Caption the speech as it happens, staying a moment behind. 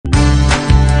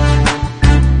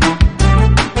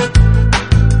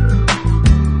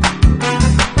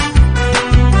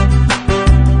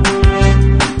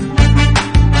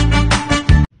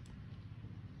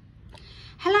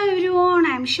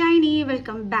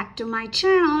back to my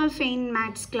channel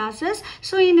Maths Classes.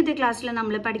 So in this class we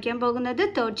will study the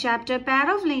third chapter pair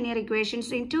of linear equations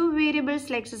in two variables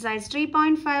exercise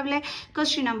 3.5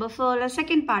 question number 4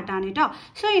 second part on it.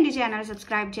 So in the channel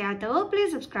subscribe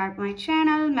please subscribe my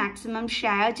channel, maximum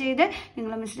share cheyide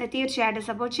ningal miss theerchayattu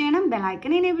support cheyanam, bell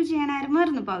icon enable cheyanayum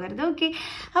marnu pogarudhu. Okay,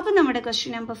 appo nammade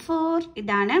question number 4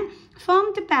 idana, form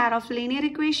the pair of linear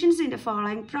equations in the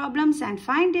following problems and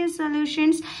find their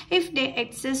solutions if they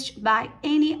exist by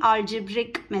any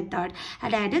algebraic method.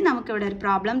 അതായത് നമുക്ക് ഇവിടെ ഒരു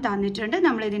problem തന്നിട്ടുണ്ട്,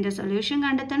 നമ്മൾ ഇതിന്റെ solution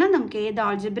കണ്ടെത്തണം. നമുക്ക് ഏത്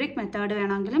algebraic മെത്തേഡ്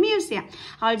വേണമെങ്കിലും യൂസ് ചെയ്യാം.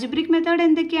 algebraic മെത്തേഡ്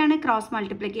എന്തൊക്കെയാണ്? Cross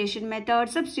multiplication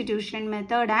method, substitution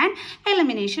method and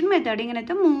elimination method.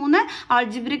 ഇങ്ങനത്തെ 3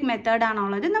 algebraic മെത്തേഡ്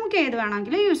ആണുള്ളത്. നമുക്ക് ഏത്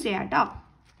വേണമെങ്കിലും യൂസ് ചെയ്യാം ട്ടോ.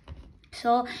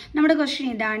 So, നമ്മുടെ question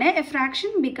ഇതാണ്, a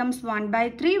fraction becomes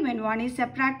 1/3 when 1 is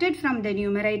subtracted from the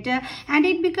numerator and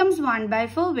it becomes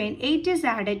 1/4 when 8 is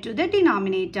added to the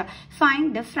denominator. Find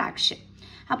the fraction.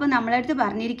 അപ്പോൾ നമ്മളടുത്ത്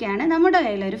പറഞ്ഞിരിക്കുകയാണ് നമ്മുടെ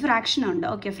കയ്യിൽ ഒരു ഫ്രാക്ഷൻ ഉണ്ട്.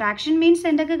 ഓക്കെ, ഫ്രാക്ഷൻ മീൻസ്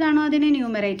എന്തൊക്കെ കാണും? അതിന്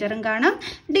ന്യൂമറേറ്ററും കാണും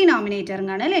ഡിനോമിനേറ്ററും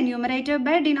കാണും അല്ലേ? ന്യൂമറേറ്റർ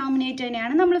ബൈ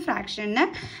ഡിനോമിനേറ്ററിനെയാണ് നമ്മൾ ഫ്രാക്ഷൻ എന്ന്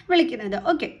വിളിക്കുന്നത്.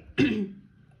 ഓക്കെ,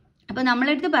 അപ്പോൾ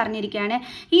നമ്മളടുത്ത് പറഞ്ഞിരിക്കുകയാണ്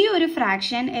ഈ ഒരു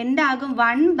ഫ്രാക്ഷൻ എന്താകും?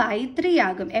 1/3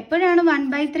 ആകും. എപ്പോഴാണ്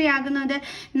 1/3 ആകുന്നത്?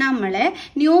 നമ്മൾ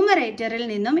ന്യൂമറേറ്ററിൽ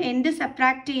നിന്നും എന്ത്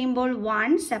സബ്ട്രാക്ട് ചെയ്യുമ്പോൾ?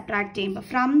 1 സബ്ട്രാക്ട് ചെയ്യുമ്പോൾ.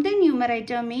 ഫ്രം ദ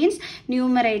ന്യൂമറേറ്റർ മീൻസ്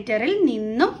ന്യൂമറേറ്ററിൽ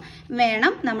നിന്നും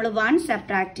വേണം നമ്മൾ 1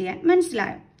 സബ്ട്രാക്ട് ചെയ്യാൻ.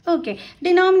 മനസ്സിലായോ? ഓക്കെ,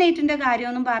 ഡിനോമിനേറ്ററിന്റെ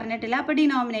കാര്യമൊന്നും പറഞ്ഞിട്ടില്ല. അപ്പോൾ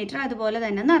ഡിനോമിനേറ്റർ അതുപോലെ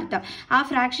തന്നെ നടത്താം. ആ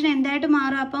ഫ്രാക്ഷൻ എന്തായിട്ട്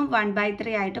മാറും? അപ്പം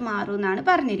 1/3 ആയിട്ട് മാറും എന്നാണ്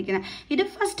പറഞ്ഞിരിക്കുന്നത്. ഇത്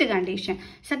ഫസ്റ്റ് കണ്ടീഷൻ.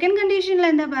 സെക്കൻഡ് കണ്ടീഷനിൽ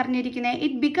എന്താ പറഞ്ഞിരിക്കുന്നത്?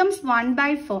 It becomes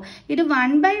 1/4. ഇത്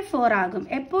 1/4 ആകും.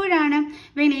 എപ്പോഴാണ്?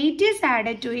 When 8 is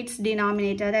added to its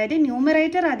denominator. അതായത്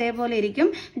ന്യൂമറേറ്റർ അതേപോലെ ഇരിക്കും,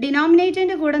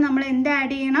 ഡിനോമിനേറ്ററിന്റെ കൂടെ നമ്മൾ എന്ത്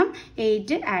ആഡ് ചെയ്യണം?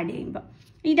 8 ആഡ് ചെയ്യുമ്പോൾ.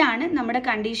 ഇതാണ് നമ്മുടെ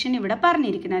കണ്ടീഷൻ ഇവിടെ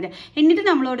പറഞ്ഞിരിക്കുന്നത്. എന്നിട്ട്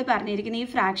നമ്മളോട് പറഞ്ഞിരിക്കുന്നത് ഈ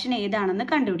ഫ്രാക്ഷൻ ഏതാണെന്ന്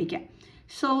കണ്ടുപിടിക്കാം.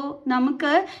 സോ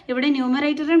നമുക്ക് ഇവിടെ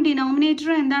ന്യൂമറേറ്ററും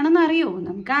ഡിനോമിനേറ്ററും എന്താണെന്ന് അറിയോ?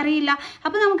 നമുക്കറിയില്ല.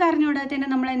 അപ്പോൾ നമുക്ക് അറിഞ്ഞുകൂടാതെ തന്നെ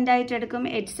നമ്മൾ എന്തായിട്ട് എടുക്കും?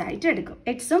 എക്സ് ആയിട്ട് എടുക്കും,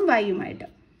 എക്സും വൈയുമായിട്ട്.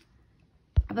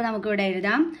 അപ്പോൾ നമുക്കിവിടെ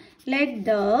എഴുതാം, let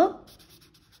the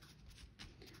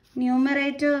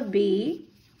numerator B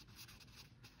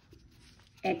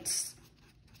X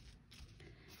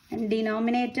and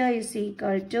denominator is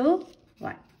equal to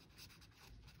 1.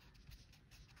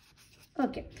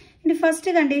 Okay, ഇനി ഫസ്റ്റ്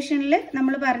കണ്ടീഷനിൽ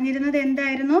നമ്മൾ പറഞ്ഞിരുന്നത്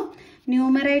എന്തായിരുന്നു?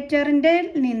 ന്യൂമറേറ്ററിൻ്റെ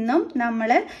നിന്നും നമ്മൾ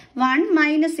 1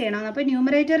 മൈനസ് ചെയ്യണം. അപ്പോൾ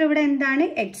ന്യൂമറേറ്റർ ഇവിടെ എന്താണ്?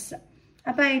 എക്സ്.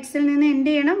 അപ്പോൾ എക്സിൽ നിന്ന് എന്ത്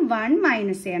ചെയ്യണം? 1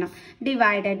 മൈനസ് ചെയ്യണം.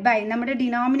 ഡിവൈഡഡ് ബൈ നമ്മുടെ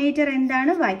ഡിനോമിനേറ്റർ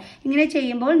എന്താണ്? വൈ. ഇങ്ങനെ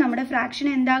ചെയ്യുമ്പോൾ നമ്മുടെ ഫ്രാക്ഷൻ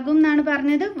എന്താകും എന്നാണ്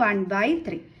പറഞ്ഞത്?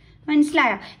 1/3.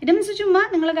 മനസ്സിലായോ? ഇത് മീൻസ് ചുമ്മാ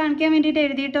നിങ്ങൾ കാണിക്കാൻ വേണ്ടിയിട്ട്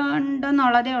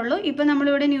എഴുതിയിട്ടുണ്ടെന്നുള്ളതേ ഉള്ളൂ. ഇപ്പം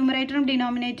നമ്മളിവിടെ ന്യൂമറേറ്ററും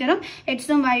ഡിനോമിനേറ്ററും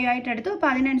എക്സും വൈയും ആയിട്ട് എടുത്തു.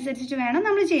 അപ്പോൾ അതിനനുസരിച്ചിട്ട് വേണം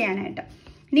നമ്മൾ ചെയ്യാനായിട്ട്.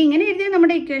 ഇനി ഇങ്ങനെ എഴുതിയാൽ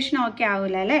നമ്മുടെ ഇക്വേഷൻ ഓക്കെ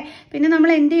ആവില്ല അല്ലേ? പിന്നെ നമ്മൾ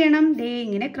എന്ത് ചെയ്യണം? ദേ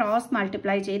ഇങ്ങനെ ക്രോസ്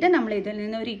മൾട്ടിപ്ലൈ ചെയ്ത് നമ്മൾ ഇതിൽ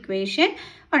നിന്ന് ഒരു ഇക്വേഷൻ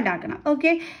ഉണ്ടാക്കണം.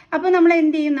 ഓക്കെ, അപ്പോൾ നമ്മൾ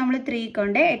എന്ത് ചെയ്യും? നമ്മൾ 3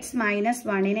 കൊണ്ട് എക്സ് മൈനസ്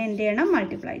 1നെ എന്ത് ചെയ്യണം?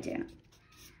 മൾട്ടിപ്ലൈ ചെയ്യണം.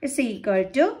 Is equal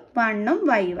to 1ഉം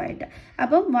വൈയുമായിട്ട്.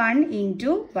 അപ്പം 1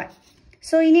 × 1.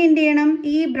 സോ ഇനി എന്ത് ചെയ്യണം?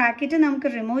 ഈ ബ്രാക്കറ്റ് നമുക്ക്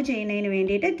റിമൂവ് ചെയ്യുന്നതിന്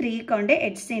വേണ്ടിയിട്ട് 3 കൊണ്ട്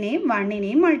എക്സിനെയും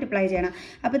 1നെയും മൾട്ടിപ്ലൈ ചെയ്യണം.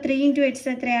 അപ്പോൾ 3 × എക്സ്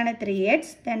എത്രയാണ്? 3x.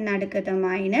 Then നടുക്കത്തെ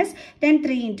minus, then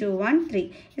 3 × 1 3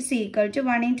 is equal to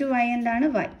 1 × y എന്താണ്?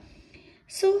 y.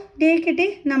 സോ ദേ കിട്ടി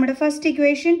നമ്മുടെ first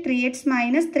equation. 3x -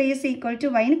 3 is equal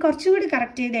to y. കുറച്ചും കൂടി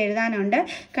കറക്റ്റ് ചെയ്ത് എഴുതാനുണ്ട്,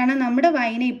 കാരണം നമ്മുടെ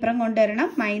yനെ ഇപ്പുറം കൊണ്ടുവരണം,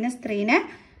 -3നെ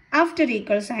ആഫ്റ്റർ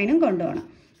ഈക്വൽ സൈനും കൊണ്ടുപോകണം.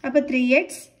 അപ്പോൾ 3x,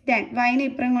 ദെൻ വൈനെ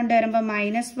ഇപ്പുറം കൊണ്ടുവരുമ്പോൾ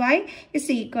 -y ഇസ്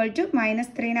ഈക്വൽ ടു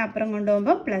 -3നെ അപ്പുറം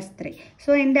കൊണ്ടുപോകുമ്പോൾ +3.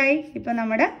 സോ എന്തായി? ഇപ്പോൾ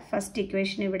നമ്മുടെ ഫസ്റ്റ്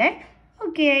ഇക്വേഷൻ ഇവിടെ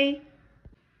ഓക്കെ ആയി.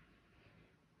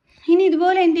 ഇനി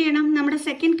ഇതുപോലെ എന്ത് ചെയ്യണം? നമ്മുടെ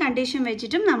സെക്കൻഡ് കണ്ടീഷൻ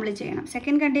വെച്ചിട്ടും നമ്മൾ ചെയ്യണം.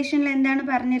 സെക്കൻഡ് കണ്ടീഷനിൽ എന്താണ്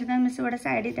പറഞ്ഞിരുന്നത്? മിസ് ഇവിടെ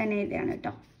സൈഡിൽ തന്നെ എഴുതിയാണ്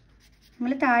കേട്ടോ,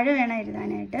 നമ്മൾ താഴെ വേണം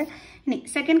എഴുതാനായിട്ട്. ഇനി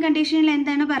സെക്കൻഡ് കണ്ടീഷനിൽ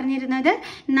എന്താണ് പറഞ്ഞിരുന്നത്?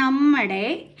 നമ്മുടെ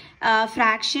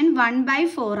ഫ്രാക്ഷൻ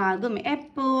 1/4 ആകും.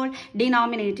 എപ്പോൾ?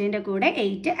 ഡിനോമിനേറ്ററിൻ്റെ കൂടെ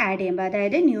 8 ആഡ് ചെയ്യുമ്പോൾ.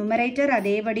 അതായത് ന്യൂമറേറ്റർ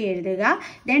അതേപടി എഴുതുക,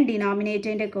 ദെൻ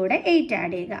ഡിനോമിനേറ്ററിൻ്റെ കൂടെ 8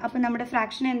 ആഡ് ചെയ്യുക. അപ്പോൾ നമ്മുടെ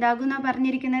ഫ്രാക്ഷൻ എന്താകും എന്നാണ്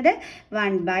പറഞ്ഞിരിക്കുന്നത്?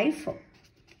 1/4.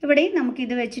 ഇവിടെ നമുക്ക്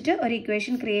ഇത് വെച്ചിട്ട് ഒരു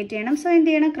ഇക്വേഷൻ ക്രിയേറ്റ് ചെയ്യണം. സോ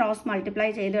എന്ത് ചെയ്യണം? ക്രോസ് മൾട്ടിപ്ലൈ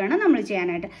ചെയ്ത് വേണം നമ്മൾ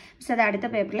ചെയ്യാനായിട്ട്. സോ അത് അടുത്ത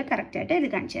പേപ്പറിൽ കറക്റ്റായിട്ട് ഇത്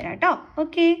കാണിച്ചു തരാം കേട്ടോ.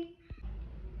 ഓക്കെ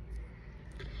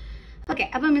ഓക്കെ,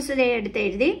 അപ്പോൾ മിസ് ഇതേ എടുത്ത്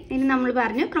എഴുതി. ഇനി നമ്മൾ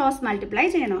പറഞ്ഞു ക്രോസ് മൾട്ടിപ്ലൈ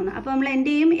ചെയ്യണമെന്ന്. അപ്പോൾ നമ്മൾ എന്ത്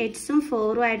ചെയ്യും? എക്സും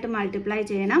 4ഉം ആയിട്ട് മൾട്ടിപ്ലൈ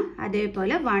ചെയ്യണം.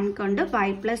 അതേപോലെ 1 കൊണ്ട്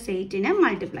y + 8നെ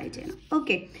മൾട്ടിപ്ലൈ ചെയ്യണം.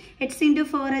 ഓക്കെ, x ×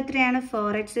 4 എത്രയാണ്?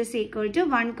 4x ഇസ് ഈക്വൽ ടു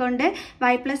 1 കൊണ്ട്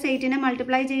y + 8നെ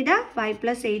മൾട്ടിപ്ലൈ ചെയ്താൽ y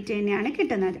 + 8 തന്നെയാണ്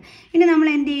കിട്ടുന്നത്. ഇനി നമ്മൾ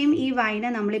എന്ത് ചെയ്യും? ഈ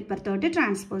yനെ നമ്മൾ ഇപ്പുറത്തോട്ട്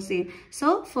ട്രാൻസ്പോസ് ചെയ്യും. So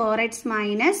 4x -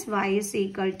 y is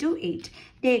equal to 8.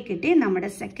 ദേ കിട്ടി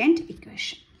നമ്മുടെ സെക്കൻഡ്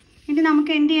ഇക്വേഷൻ. ഇനി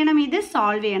നമുക്ക് എന്ത് ചെയ്യണം? ഇത്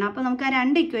സോൾവ് ചെയ്യണം. അപ്പോൾ നമുക്ക് ആ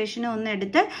രണ്ട് ഇക്വേഷനും ഒന്ന്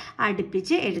എടുത്ത്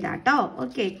അടുപ്പിച്ച് എഴുതാം കേട്ടോ.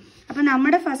 ഓക്കെ, അപ്പോൾ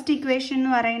നമ്മുടെ ഫസ്റ്റ് ഇക്വേഷൻ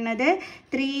എന്ന് പറയുന്നത്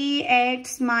 3x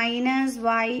 -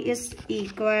 y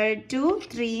 =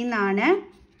 3 എന്നാണ്.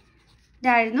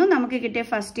 ഇതായിരുന്നു നമുക്ക് കിട്ടിയ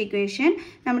ഫസ്റ്റ് ഇക്വേഷൻ.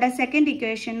 നമ്മുടെ സെക്കൻഡ്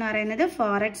ഇക്വേഷൻ എന്ന് പറയുന്നത്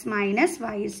 4x - y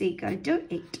 =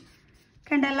 8.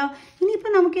 കണ്ടല്ലോ.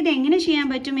 ഇനിയിപ്പോൾ നമുക്കിത് എങ്ങനെ ചെയ്യാൻ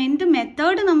പറ്റും? എന്ത്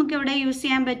മെത്തേഡ് നമുക്ക് ഇവിടെ യൂസ്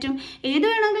ചെയ്യാൻ പറ്റും? ഏത്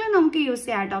വേണമെങ്കിലും നമുക്ക് യൂസ്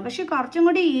ചെയ്യാം കേട്ടോ. പക്ഷെ കുറച്ചും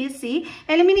കൂടി ഈസി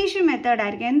എലിമിനേഷൻ മെത്തേഡ്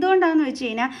ആയിരിക്കും. എന്തുകൊണ്ടാണെന്ന് വെച്ച്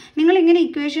കഴിഞ്ഞാൽ നിങ്ങളിങ്ങനെ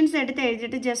ഇക്വേഷൻസ് എടുത്ത്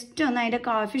എഴുതിയിട്ട് ജസ്റ്റ് ഒന്ന് അതിൻ്റെ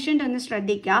കോഫിഷ്യൻ്റ് ഒന്ന്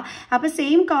ശ്രദ്ധിക്കുക. അപ്പോൾ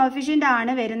സെയിം കോഫിഷ്യൻ്റ്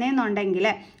ആണ് വരുന്നതെന്നുണ്ടെങ്കിൽ,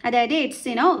 അതായത്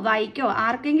എക്സിനോ വൈക്കോ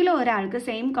ആർക്കെങ്കിലും ഒരാൾക്ക്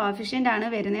സെയിം കോഫിഷ്യൻ്റ് ആണ്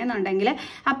വരുന്നതെന്നുണ്ടെങ്കിൽ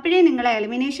അപ്പോഴേ നിങ്ങൾ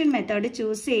എലിമിനേഷൻ മെത്തേഡ്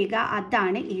ചൂസ് ചെയ്യുക.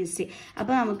 അതാണ് ഈസി.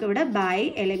 അപ്പോൾ നമുക്കിവിടെ ബൈ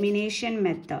എലിമിനേഷൻ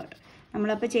മെത്തേഡ്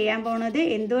നമ്മളപ്പോൾ ചെയ്യാൻ പോകുന്നത്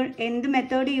എന്ത്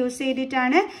മെത്തേഡ് യൂസ്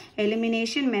ചെയ്തിട്ടാണ്?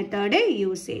 എലിമിനേഷൻ മെത്തേഡ്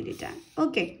യൂസ് ചെയ്തിട്ടാണ്.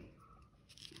 ഓക്കെ,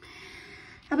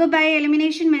 അപ്പോൾ ബൈ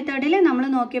എലിമിനേഷൻ മെത്തേഡിൽ നമ്മൾ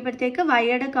നോക്കിയപ്പോഴത്തേക്ക്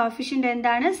വൈയുടെ കോഫിഷ്യൻ്റ്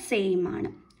എന്താണ്? സെയിം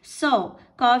ആണ്. സോ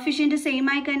കോഫിഷ്യൻ്റ് സെയിം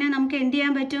ആയി കഴിഞ്ഞാൽ നമുക്ക് എന്ത്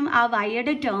ചെയ്യാൻ പറ്റും? ആ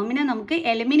വൈയുടെ ടേമിനെ നമുക്ക്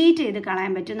എലിമിനേറ്റ് ചെയ്ത്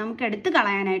കളയാൻ പറ്റും. നമുക്ക് എടുത്ത്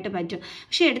കളയാനായിട്ട് പറ്റും.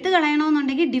 പക്ഷെ എടുത്ത്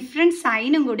കളയണമെന്നുണ്ടെങ്കിൽ ഡിഫറെൻറ്റ്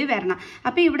സൈനും കൂടി വരണം.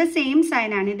 അപ്പോൾ ഇവിടെ സെയിം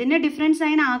സൈനാണ്. ഇതിൻ്റെ ഡിഫറെൻറ്റ്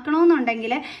സൈൻ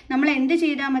ആക്കണമെന്നുണ്ടെങ്കിൽ നമ്മൾ എന്ത്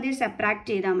ചെയ്താൽ മതി? സെപ്പറാക്ട്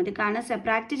ചെയ്താൽ മതി. കാരണം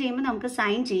സെപ്പറാക്ട് ചെയ്യുമ്പോൾ നമുക്ക്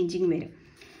സൈൻ ചേഞ്ചിങ് വരും.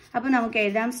 അപ്പോൾ നമുക്ക്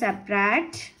എഴുതാം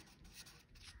സെപ്പറാക്ട്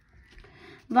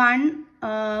 1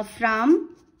 ഫ്രം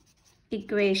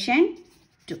ഇക്വേഷൻ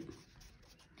 2.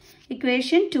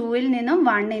 ഇക്വേഷൻ 2ൽ നിന്നും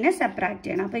 1നെ സെപ്പറേറ്റ്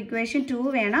ചെയ്യണം. അപ്പോൾ ഇക്വേഷൻ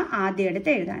 2 വേണം ആദ്യം എടുത്ത്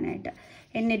എഴുതാനായിട്ട്.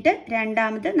 എന്നിട്ട്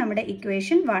രണ്ടാമത് നമ്മുടെ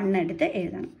ഇക്വേഷൻ 1 എടുത്ത്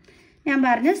എഴുതണം. ഞാൻ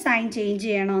പറഞ്ഞു സൈൻ ചേഞ്ച്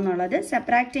ചെയ്യണമെന്നുള്ളത്.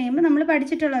 സെപ്പറേറ്റ് ചെയ്യുമ്പോൾ നമ്മൾ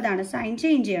പഠിച്ചിട്ടുള്ളതാണ് സൈൻ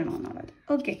ചേഞ്ച് ചെയ്യണമെന്നുള്ളത്.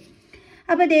 ഓക്കെ,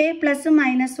 അപ്പോൾ ഇതേ പ്ലസും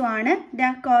മൈനസും ആണ്. ദ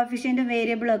കോഫിഷ്യൻ്റ്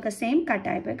വേരിയബിളും ഒക്കെ സെയിം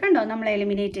കട്ടായിപ്പോയി. കണ്ടോ, നമ്മൾ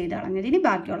എലിമിനേറ്റ് ചെയ്ത് കളഞ്ഞത്. ഇനി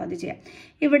ബാക്കിയുള്ളത് ചെയ്യാം.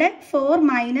 ഇവിടെ 4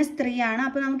 - 3 ആണ്.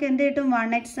 അപ്പോൾ നമുക്ക് എന്ത് കിട്ടും?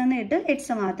 1x എന്ന് കിട്ടും.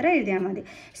 എക്സ് മാത്രം എഴുതിയാൽ മതി.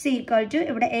 =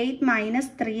 ഇവിടെ 8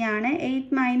 - 3 ആണ്.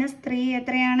 8 - 3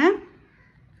 എത്രയാണ്?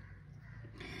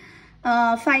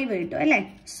 5 കിട്ടും അല്ലേ?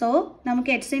 സോ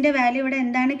നമുക്ക് എക്സിൻ്റെ വാല്യൂ ഇവിടെ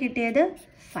എന്താണ് കിട്ടിയത്?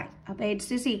 5. അപ്പോൾ x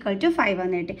 = 5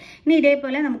 എന്ന് കിട്ടി. ഇനി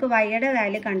ഇതേപോലെ നമുക്ക് വൈയുടെ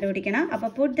വാല്യൂ കണ്ടുപിടിക്കണം. അപ്പോൾ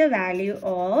put the value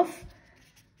of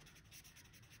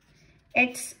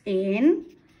x in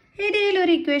ഏതെങ്കിലും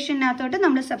ഒരു ഇക്വേഷനകത്തോട്ട്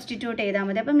നമ്മൾ സബ്സ്റ്റിറ്റ്യൂട്ട് ചെയ്താൽ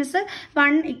മതി. അപ്പോൾ മിസ്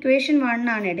ഇക്വേഷൻ 1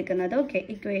 ആണ് എടുക്കുന്നത്. ഓക്കെ,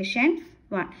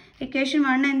 ഇക്വേഷൻ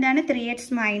 1 എന്താണ്? 3x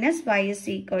 - y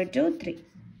 = 3.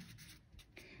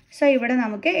 സോ ഇവിടെ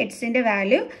നമുക്ക് എക്സിൻ്റെ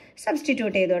വാല്യൂ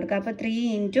സബ്സ്റ്റിറ്റ്യൂട്ട് ചെയ്ത് കൊടുക്കാം. അപ്പോൾ 3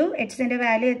 × എക്സിൻ്റെ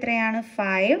വാല്യൂ എത്രയാണ്?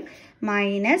 5 -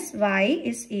 y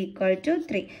 =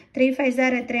 3. 3 ×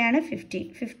 5 എത്രയാണ്? 15.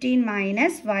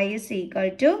 15 - y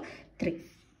 = 3.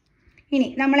 ഇനി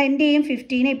നമ്മൾ എന്ത് ചെയ്യും?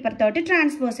 15 ഇപ്പുറത്തോട്ട്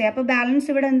ട്രാൻസ്പോസ് ചെയ്യാം. അപ്പോൾ ബാലൻസ്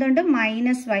ഇവിടെ എന്തുണ്ട്?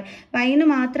 -y. വൈന്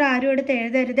മാത്രം ആരും എടുത്ത്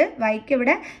എഴുതരുത്. വൈക്ക്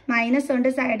ഇവിടെ മൈനസ് ഉണ്ട്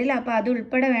സൈഡിൽ. അപ്പോൾ അത്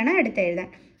ഉൾപ്പെടെ വേണം എടുത്ത് എഴുതാൻ.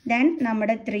 ദെൻ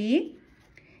നമ്മുടെ 3,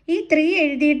 ഈ 3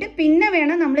 എഴുതിയിട്ട് പിന്നെ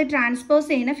വേണം നമ്മൾ ട്രാൻസ്പോസ്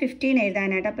ചെയ്യുന്ന 15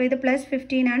 എഴുതാനായിട്ട്. അപ്പോൾ ഇത്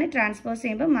 +15 ആണ്. ട്രാൻസ്പോസ്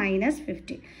ചെയ്യുമ്പോൾ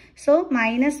 -15. സോ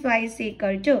 -y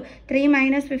 = 3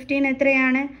 - 15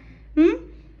 എത്രയാണ്?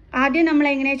 ആദ്യം നമ്മൾ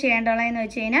എങ്ങനെ ചെയ്യേണ്ടതെന്ന്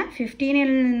വെച്ച് കഴിഞ്ഞാൽ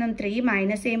 15ൽ നിന്നും 3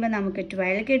 മൈനസ് ചെയ്യുമ്പോൾ നമുക്ക്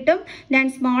 12 കിട്ടും. ദെൻ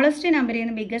സ്മോളസ്റ്റ് നമ്പറിൽ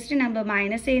നിന്ന് ബിഗ്ഗസ്റ്റ് നമ്പർ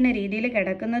മൈനസ് ചെയ്യുന്ന രീതിയിൽ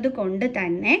കിടക്കുന്നത് കൊണ്ട്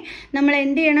തന്നെ നമ്മൾ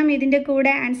എന്ത് ചെയ്യണം? ഇതിൻ്റെ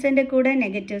കൂടെ ആൻസറിൻ്റെ കൂടെ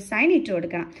നെഗറ്റീവ് സൈൻ ഇട്ട്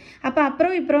കൊടുക്കണം. അപ്പോൾ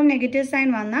അപ്പുറവും ഇപ്പുറവും നെഗറ്റീവ് സൈൻ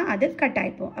വന്നാൽ അത്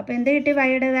കട്ടായിപ്പോവും. അപ്പോൾ എന്ത് കിട്ടി?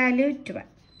 വൈയുടെ വാല്യൂ 12.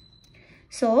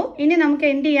 സോ ഇനി നമുക്ക്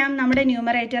എന്ത് ചെയ്യാം? നമ്മുടെ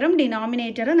ന്യൂമറേറ്ററും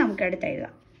ഡിനോമിനേറ്ററും നമുക്ക് എടുത്ത്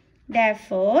എഴുതാം.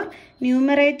 Therefore,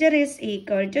 numerator is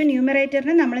equal to,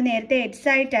 ന്യൂമറേറ്ററിന് നമ്മൾ നേരത്തെ x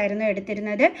ആയിട്ടായിരുന്നു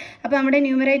എടുത്തിരുന്നത്. അപ്പോൾ നമ്മുടെ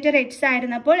ന്യൂമറേറ്റർ x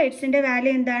ആയിരുന്നപ്പോൾ xൻ്റെ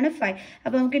വാല്യൂ എന്താണ്? 5.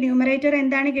 അപ്പോൾ നമുക്ക് ന്യൂമറേറ്റർ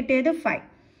എന്താണ് കിട്ടിയത്? 5.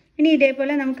 ഇനി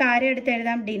ഇതേപോലെ നമുക്ക് ആരെ എടുത്ത്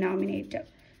എഴുതാം? Denominator.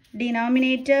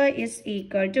 Denominator is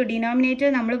equal to, denominator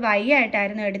നമ്മൾ y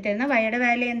ആയിട്ടായിരുന്നു എടുത്തിരുന്നത്. വൈയുടെ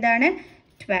വാല്യൂ എന്താണ്?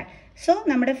 12. സോ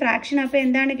നമ്മുടെ ഫ്രാക്ഷൻ അപ്പോൾ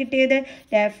എന്താണ് കിട്ടിയത്?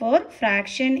 Therefore,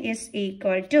 fraction is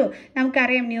equal to,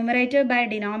 നമുക്കറിയാം ന്യൂമറേറ്റർ ബൈ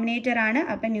ഡിനോമിനേറ്റർ ആണ്.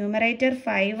 അപ്പം ന്യൂമറേറ്റർ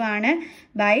 5 ആണ്,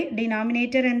 ബൈ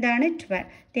ഡിനോമിനേറ്റർ എന്താണ്? 12.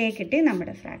 തേ കിട്ടി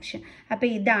നമ്മുടെ ഫ്രാക്ഷൻ. അപ്പോൾ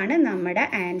ഇതാണ് നമ്മുടെ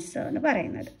ആൻസർ എന്ന്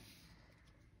പറയുന്നത്.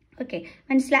 ഓക്കെ,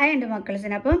 മനസ്സിലായ എൻ്റെ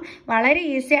മക്കൾസിന്? അപ്പം വളരെ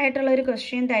ഈസി ആയിട്ടുള്ള ഒരു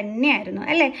ക്വസ്റ്റ്യൻ തന്നെയായിരുന്നു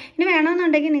അല്ലേ? ഇനി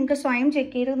വേണമെന്നുണ്ടെങ്കിൽ നിങ്ങൾക്ക് സ്വയം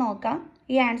ചെക്ക് ചെയ്ത് നോക്കാം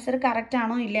ഈ ആൻസർ കറക്റ്റ്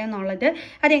ആണോ ഇല്ല എന്നുള്ളത്.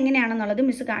 അതെങ്ങനെയാണെന്നുള്ളത്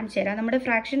മിസ് കാണിച്ചു തരാം. നമ്മുടെ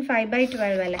ഫ്രാക്ഷൻ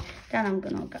 5/12 അല്ലേ? അതാ നമുക്ക്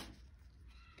നോക്കാം.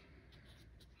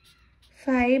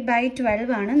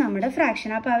 5/12 ആണ് നമ്മുടെ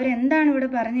ഫ്രാക്ഷൻ. അപ്പോൾ അവരെന്താണ് ഇവിടെ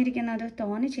പറഞ്ഞിരിക്കുന്നത്?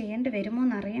 തോനെ ചെയ്യേണ്ടി വരുമോ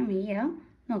എന്നറിയാൻ വയ്യ.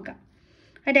 നോക്കാം.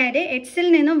 അതായത് എക്സിൽ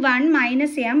നിന്നും 1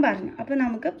 മൈനസ് ചെയ്യാൻ പറഞ്ഞു. അപ്പോൾ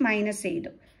നമുക്ക് മൈനസ്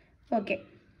ചെയ്തു. ഓക്കെ,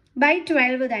 by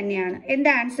 12 തന്നെയാണ്. എന്ത്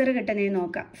ആൻസർ കിട്ടുന്നതെന്ന്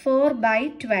നോക്കാം.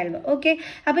 4/12. ഓക്കെ,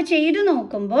 അപ്പോൾ ചെയ്ത്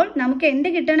നോക്കുമ്പോൾ നമുക്ക് എന്ത്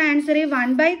കിട്ടുന്ന ആൻസർ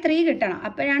 1/3 കിട്ടണം.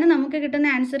 അപ്പോഴാണ് നമുക്ക് കിട്ടുന്ന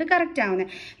ആൻസർ കറക്റ്റ്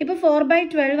ആവുന്നത്. ഇപ്പോൾ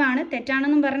 4/12 ആണ്.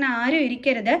 തെറ്റാണെന്നും പറഞ്ഞ് ആരും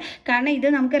ഇരിക്കരുത്. കാരണം ഇത്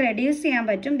നമുക്ക് റെഡ്യൂസ് ചെയ്യാൻ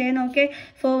പറ്റും. ദേ നോക്കേ,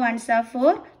 4 1s are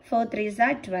 4, 4 3s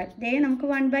are 12. ദേ നമുക്ക്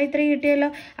 1/3 കിട്ടിയല്ലോ.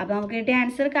 അപ്പോൾ നമുക്ക് കിട്ടിയ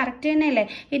ആൻസർ കറക്റ്റ് തന്നെയല്ലേ?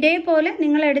 ഇതേപോലെ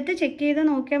നിങ്ങൾ എടുത്ത് ചെക്ക് ചെയ്ത്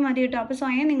നോക്കിയാൽ മതി കേട്ടോ. അപ്പോൾ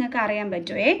സ്വയം നിങ്ങൾക്ക് അറിയാൻ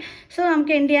പറ്റുമേ. സോ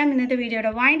നമുക്ക് എന്ത് ചെയ്യാം, ഇന്നത്തെ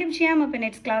വീഡിയോയുടെ വൈൻഡ് അപ്പ് ചെയ്യാം. അപ്പോൾ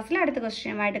നെക്സ്റ്റ് ക്ലാസ്സിൽ അടുത്ത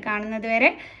ക്വസ്റ്റ്യനുമായിട്ട് കാണുന്നത്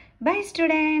വരെ ബൈ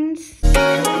സ്റ്റുഡൻസ്.